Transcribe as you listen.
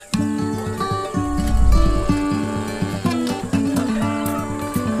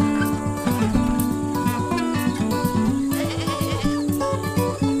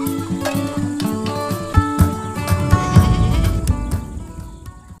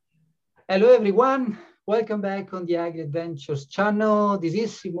Hello, everyone. Welcome back on the Agri Adventures channel. This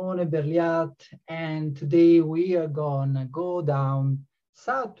is Simone Berliat, and today we are gonna go down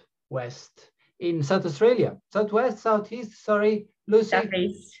southwest in South Australia. Southwest, southeast, sorry, Lucy?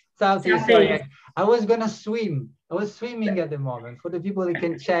 Southeast. Southeast, sorry. I was gonna swim. I was swimming at the moment for the people that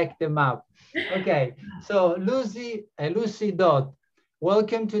can check the map. Okay, so Lucy Dodd,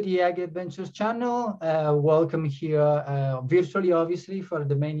 welcome to the Agri Adventures channel. Welcome here virtually, obviously, for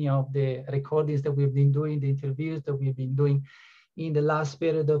the many of the recordings that we've been doing, the interviews that we've been doing in the last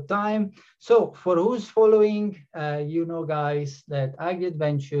period of time. So for who's following, you know, guys, that Agri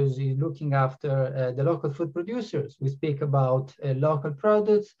Adventures is looking after the local food producers. We speak about local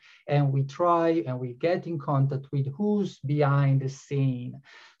products, and we try and we get in contact with who's behind the scene.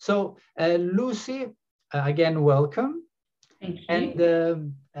 So Lucy, again, welcome. Thank you.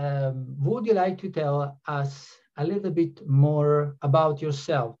 And would you like to tell us a little bit more about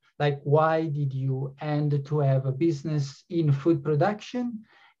yourself? Like, why did you end to have a business in food production?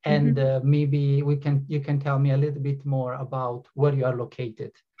 And maybe you can tell me a little bit more about where you are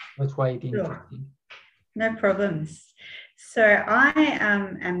located. That's why it's interesting. No problems. So I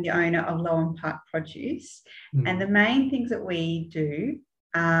am the owner of Lowen Park Produce, and the main things that we do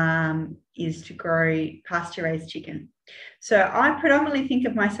is to grow pasture-raised chicken. So I predominantly think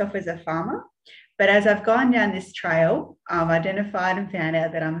of myself as a farmer, but as I've gone down this trail, I've identified and found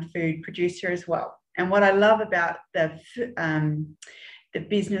out that I'm a food producer as well. And what I love about the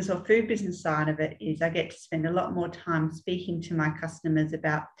business or food business side of it is I get to spend a lot more time speaking to my customers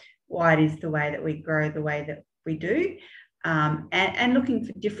about why it is the way that we grow the way that we do, and looking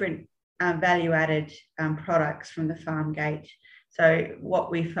for different value-added products from the farm gate. So what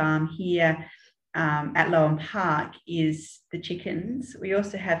we farm here at Lowen Park is the chickens. We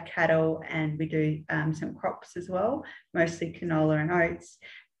also have cattle, and we do some crops as well, mostly canola and oats.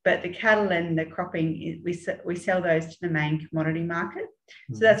 But the cattle and the cropping, we sell those to the main commodity market.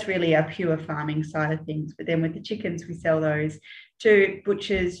 So that's really our pure farming side of things. But then with the chickens, we sell those to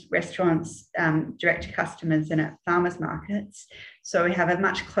butchers, restaurants, direct to customers, and at farmers markets. So we have a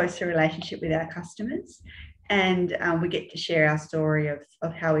much closer relationship with our customers. And we get to share our story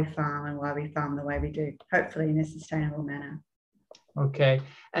of how we farm and why we farm the way we do, hopefully in a sustainable manner. Okay.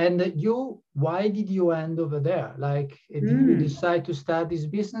 And why did you end over there? Like, did you decide to start this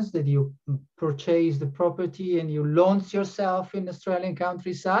business? Did you purchase the property and you launched yourself in the Australian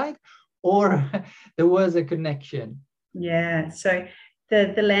countryside, or there was a connection? Yeah. So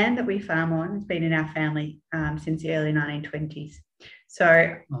the land that we farm on has been in our family since the early 1920s.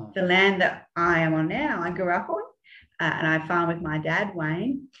 So the land that I am on now, I grew up on, and I farm with my dad,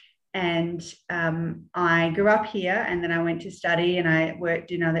 Wayne. And I grew up here, and then I went to study, and I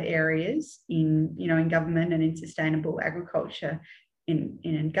worked in other areas in government and in sustainable agriculture in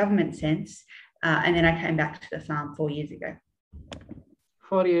a government sense. And then I came back to the farm 4 years ago.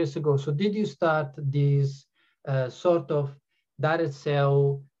 4 years ago. So did you start this sort of direct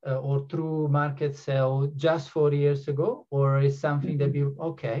sale or through market sale just 4 years ago, or is something that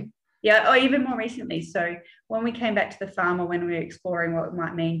Yeah, or even more recently. So when we came back to the farm, or when we were exploring what it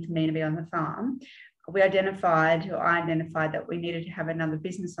might mean for me to be on the farm, I identified that we needed to have another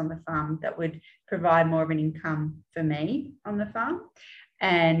business on the farm that would provide more of an income for me on the farm.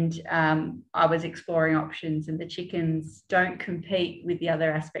 And I was exploring options, and the chickens don't compete with the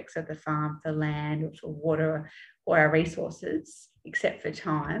other aspects of the farm for land or for water or our resources, except for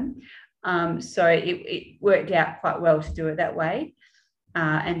time. So it worked out quite well to do it that way.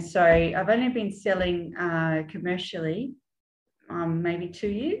 And so I've only been selling commercially maybe 2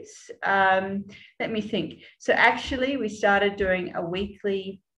 years. Let me think. So actually we started doing a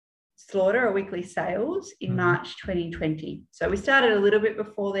weekly slaughter or weekly sales in March 2020. So we started a little bit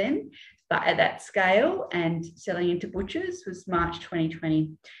before then, but at that scale and selling into butchers was March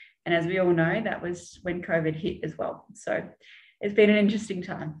 2020. And as we all know, that was when COVID hit as well. So it's been an interesting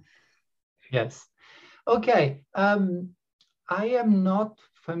time. Yes. Okay. I am not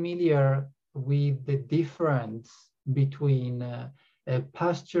familiar with the difference between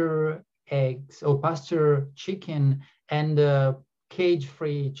pasture eggs or pasture chicken and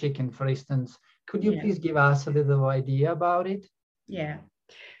cage-free chicken, for instance. Could you please give us a little idea about it? Yeah.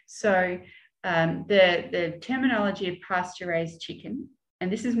 So the terminology of pasture-raised chicken, and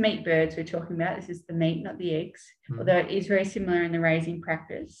this is meat birds we're talking about, this is the meat, not the eggs, although it is very similar in the raising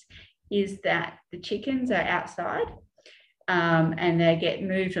practice, is that the chickens are outside and they get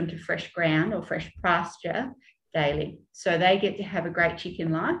moved onto fresh ground or fresh pasture daily. So they get to have a great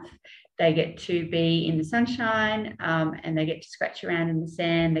chicken life. They get to be in the sunshine and they get to scratch around in the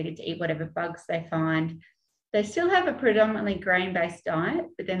sand. They get to eat whatever bugs they find. They still have a predominantly grain-based diet,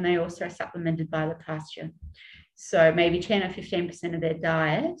 but then they also are supplemented by the pasture. So maybe 10 or 15% of their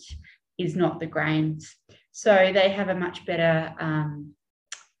diet is not the grains. So they have a much better,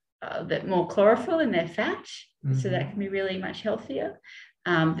 more chlorophyll in their fat. So that can be really much healthier.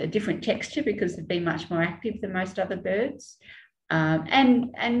 A different texture because they've been much more active than most other birds,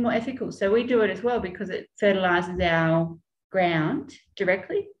 and more ethical. So we do it as well because it fertilizes our ground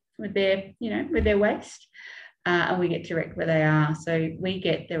directly with their, with their waste. And we get direct where they are. So we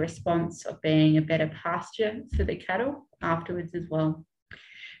get the response of being a better pasture for the cattle afterwards as well.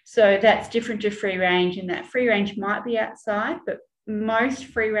 So that's different to free range, and that free range might be outside, but most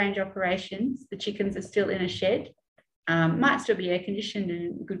free range operations, the chickens are still in a shed, might still be air conditioned and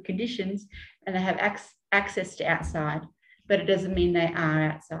in good conditions, and they have access to outside, but it doesn't mean they are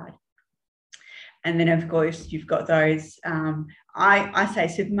outside. And then, of course, you've got those, I say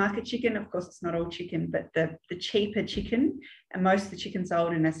supermarket chicken. Of course, it's not all chicken, but the cheaper chicken, and most of the chicken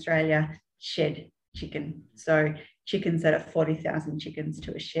sold in Australia, shed chicken. So chickens that are 40,000 chickens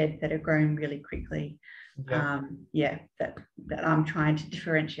to a shed that are grown really quickly. That I'm trying to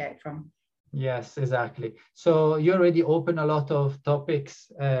differentiate from. Yes, exactly. So you already opened a lot of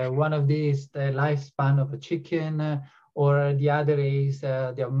topics. One of these, the lifespan of a chicken, or the other is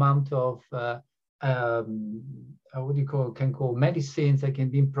the amount of what do you call medicines that can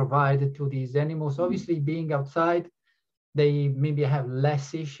be provided to these animals. Obviously, being outside, they maybe have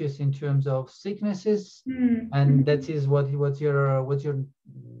less issues in terms of sicknesses, and that is what's your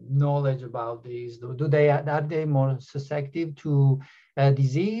knowledge about these? Are they more susceptible to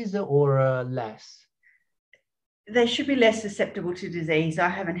disease or less? They should be less susceptible to disease. I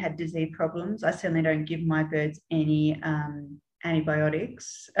haven't had disease problems. I certainly don't give my birds any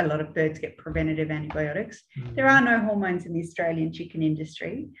antibiotics. A lot of birds get preventative antibiotics. There are no hormones in the Australian chicken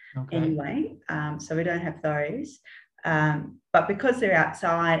industry anyway, so we don't have those. But because they're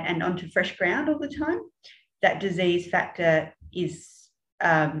outside and onto fresh ground all the time, that disease factor is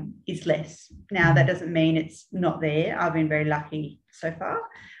less. Now, that doesn't mean it's not there. I've been very lucky so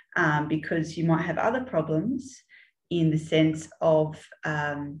far, because you might have other problems in the sense of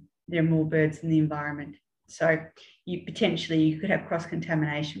there are more birds in the environment. So you could have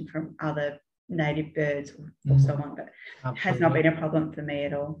cross-contamination from other native birds or so on, but it has not been a problem for me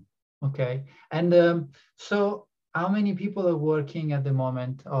at all. Okay. And so how many people are working at the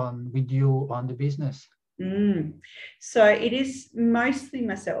moment with you on the business? So it is mostly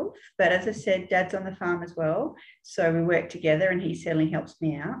myself, but as I said, Dad's on the farm as well. So we work together and he certainly helps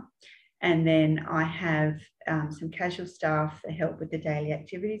me out. And then I have some casual staff that help with the daily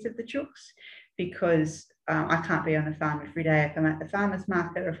activities of the chooks, because I can't be on the farm every day. If I'm at the farmer's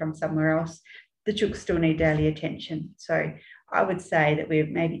market or if I'm somewhere else, the chooks still need daily attention. So I would say that we have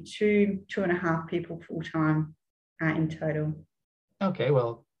maybe two and a half people full-time in total. Okay,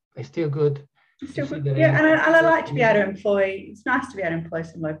 well, it's still good. Still good. Yeah, and I like to be able to employ, it's nice to be able to employ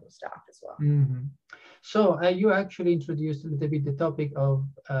some local staff as well. So you actually introduced a little bit the topic of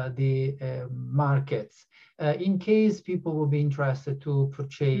the markets. In case people will be interested to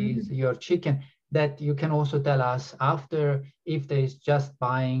purchase your chicken, that you can also tell us after if there is just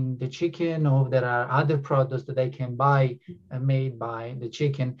buying the chicken or there are other products that they can buy made by the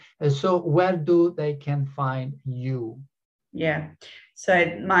chicken. So where do they can find you? Yeah,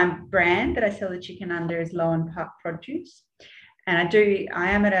 so my brand that I sell the chicken under is Lowen Park Produce. And I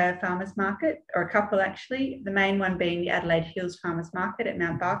am at a farmer's market, or a couple actually, the main one being the Adelaide Hills Farmers Market at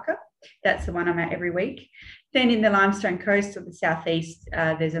Mount Barker. That's the one I'm at every week. Then in the Limestone Coast or the southeast,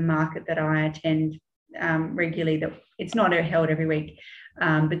 there's a market that I attend regularly. That it's not held every week,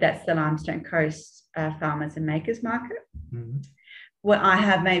 but that's the Limestone Coast Farmers and Makers Market. Well, I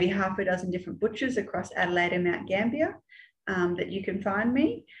have maybe half a dozen different butchers across Adelaide and Mount Gambier that you can find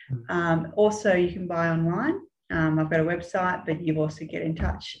me. Also, you can buy online. I've got a website, but you also get in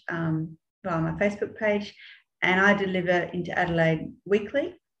touch via my Facebook page, and I deliver into Adelaide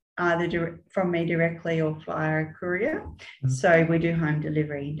weekly, either from me directly or via a courier. So we do home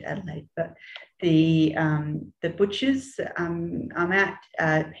delivery into Adelaide. But the butchers, I'm at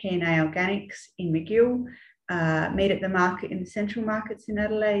P&A Organics in McGill, Meat at the Market in the Central Markets in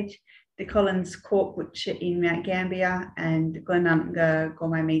Adelaide, the Collins Cork Butcher in Mount Gambier, and Glenunga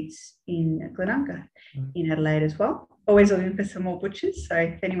Gourmet Meats in Glenunga in Adelaide as well. Always looking for some more butchers, so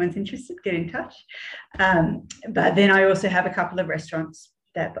if anyone's interested, get in touch. But then I also have a couple of restaurants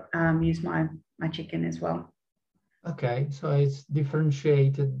that use my chicken as well. Okay, so it's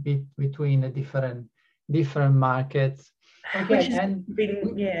differentiated between the different markets. Okay, which has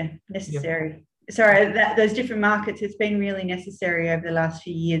been necessary. Sorry, those different markets, it's been really necessary over the last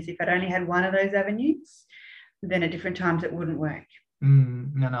few years. If I'd only had one of those avenues, then at different times it wouldn't work.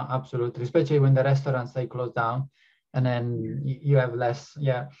 No, no, absolutely. Especially when the restaurants, they close down and then you have less.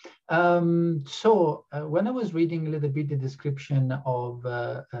 Yeah. So when I was reading a little bit the description of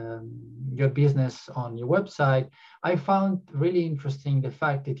your business on your website, I found really interesting the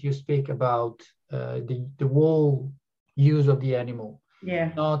fact that you speak about the whole use of the animal.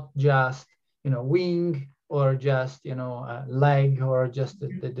 Yeah. Not just, wing or just, leg or just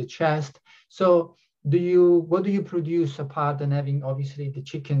the chest. So what do you produce apart than having obviously the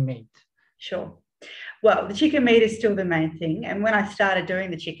chicken meat? Sure. Well, the chicken meat is still the main thing. And when I started doing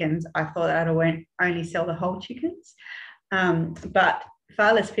the chickens, I thought I'd only sell the whole chickens. But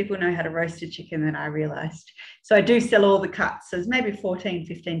far less people know how to roast a chicken than I realized. So I do sell all the cuts. So there's maybe 14,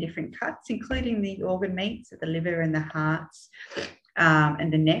 15 different cuts, including the organ meats, the liver and the hearts,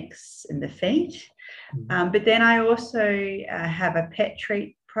 and the necks and the feet. But then I also have a pet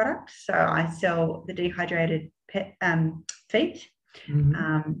treat product. So I sell the dehydrated pet feet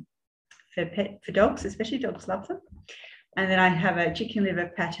for dogs, especially dogs love them. And then I have a chicken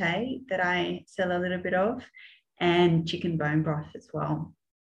liver pate that I sell a little bit of, and chicken bone broth as well.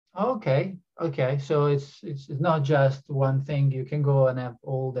 Okay. So it's not just one thing. You can go and have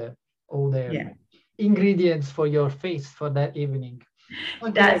all the ingredients for your feast for that evening.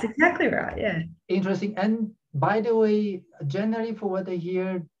 Okay. That's exactly right. Yeah. Interesting. And by the way, generally, for what I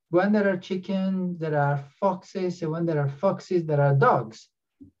hear, when there are chickens, there are foxes, and when there are foxes, there are dogs.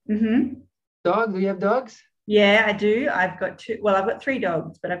 Dogs? Do you have dogs? Yeah, I do. I've got two. Well, I've got 3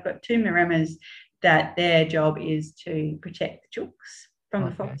 dogs, but I've got 2 Maramas that their job is to protect the chooks from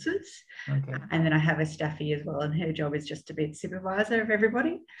the foxes. Okay. And then I have a Staffy as well, and her job is just to be the supervisor of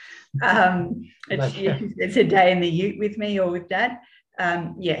everybody. It's a day in the ute with me or with Dad.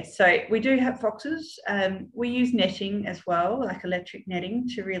 So we do have foxes. We use netting as well, like electric netting,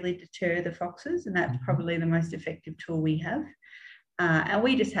 to really deter the foxes, and that's probably the most effective tool we have. And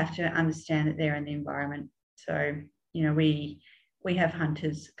we just have to understand that they're in the environment. So, we have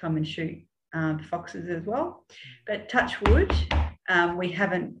hunters come and shoot foxes as well. But touch wood, we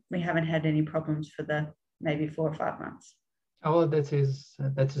haven't had any problems for the maybe 4 or 5 months. Oh, that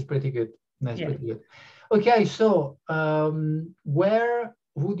is pretty good. That's pretty good. Okay, so where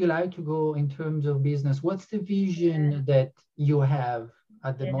would you like to go in terms of business? What's the vision that you have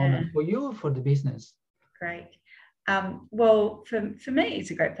at the moment for you, for the business? Great. Well, for me,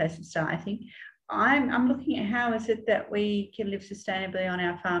 it's a great place to start, I think. I'm looking at how is it that we can live sustainably on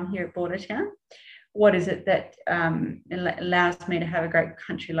our farm here at Bordertown. What is it that allows me to have a great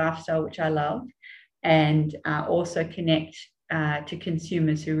country lifestyle, which I love, and also connect to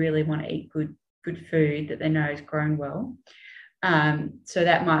consumers who really want to eat good food that they know is grown well. So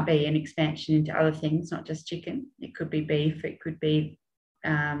that might be an expansion into other things, not just chicken. It could be beef, it could be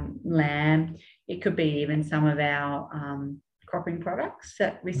lamb, it could be even some of our cropping products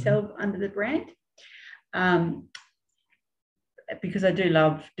that we sell under the brand. Because I do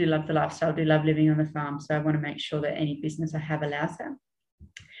love the lifestyle, do love living on the farm. So I want to make sure that any business I have allows that.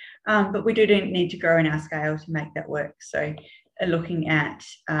 But we do need to grow in our scale to make that work. So looking at,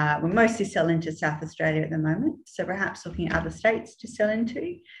 we mostly sell into South Australia at the moment. So perhaps looking at other states to sell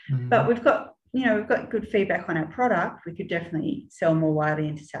into. But we've got good feedback on our product. We could definitely sell more widely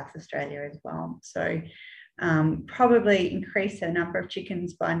into South Australia as well. So probably increase the number of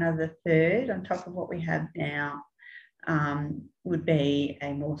chickens by another 1/3 on top of what we have now. Would be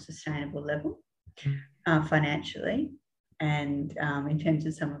a more sustainable level financially, and in terms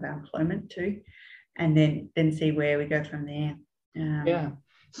of some of our employment too, and then see where we go from there.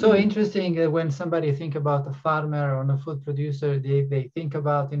 So interesting that when somebody think about a farmer or a food producer, they think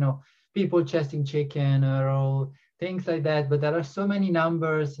about people chasing chicken or all things like that, but there are so many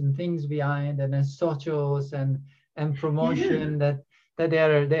numbers and things behind, and then socials and promotion that they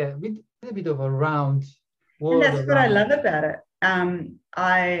are there with a bit of a round. And that's what I love about it.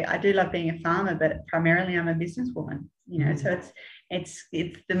 I do love being a farmer, but primarily I'm a businesswoman. So it's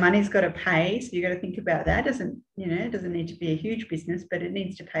the money's got to pay. So you got to think about that. It doesn't need to be a huge business, but it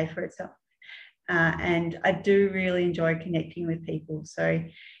needs to pay for itself. And I do really enjoy connecting with people. So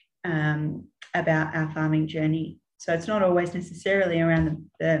about our farming journey. So it's not always necessarily around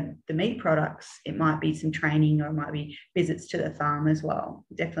the meat products. It might be some training, or it might be visits to the farm as well.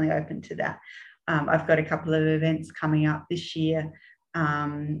 Definitely open to that. I've got a couple of events coming up this year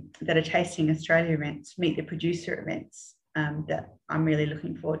that are Tasting Australia events, Meet the Producer events, that I'm really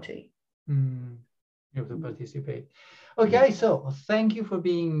looking forward to. You have to participate. Okay, so thank you for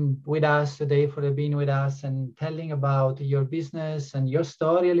being with us today, for being with us and telling about your business and your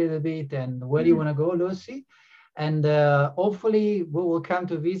story a little bit and where you want to go, Lucy. And hopefully we will come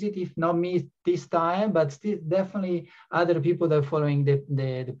to visit, if not me this time, but still definitely other people that are following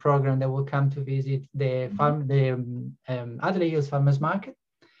the program that will come to visit the Adelaide Hills Farmers Market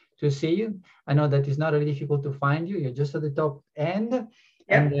to see you. I know that it's not really difficult to find you. You're just at the top end.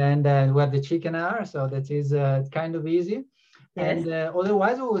 Yep. And where the chicken are, so that is kind of easy. Yes. And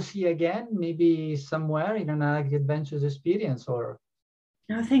otherwise, we will see you again, maybe somewhere in an Ag Adventures experience. Or.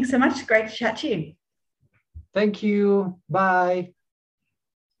 Oh, thanks so much. Great to chat to you. Thank you. Bye.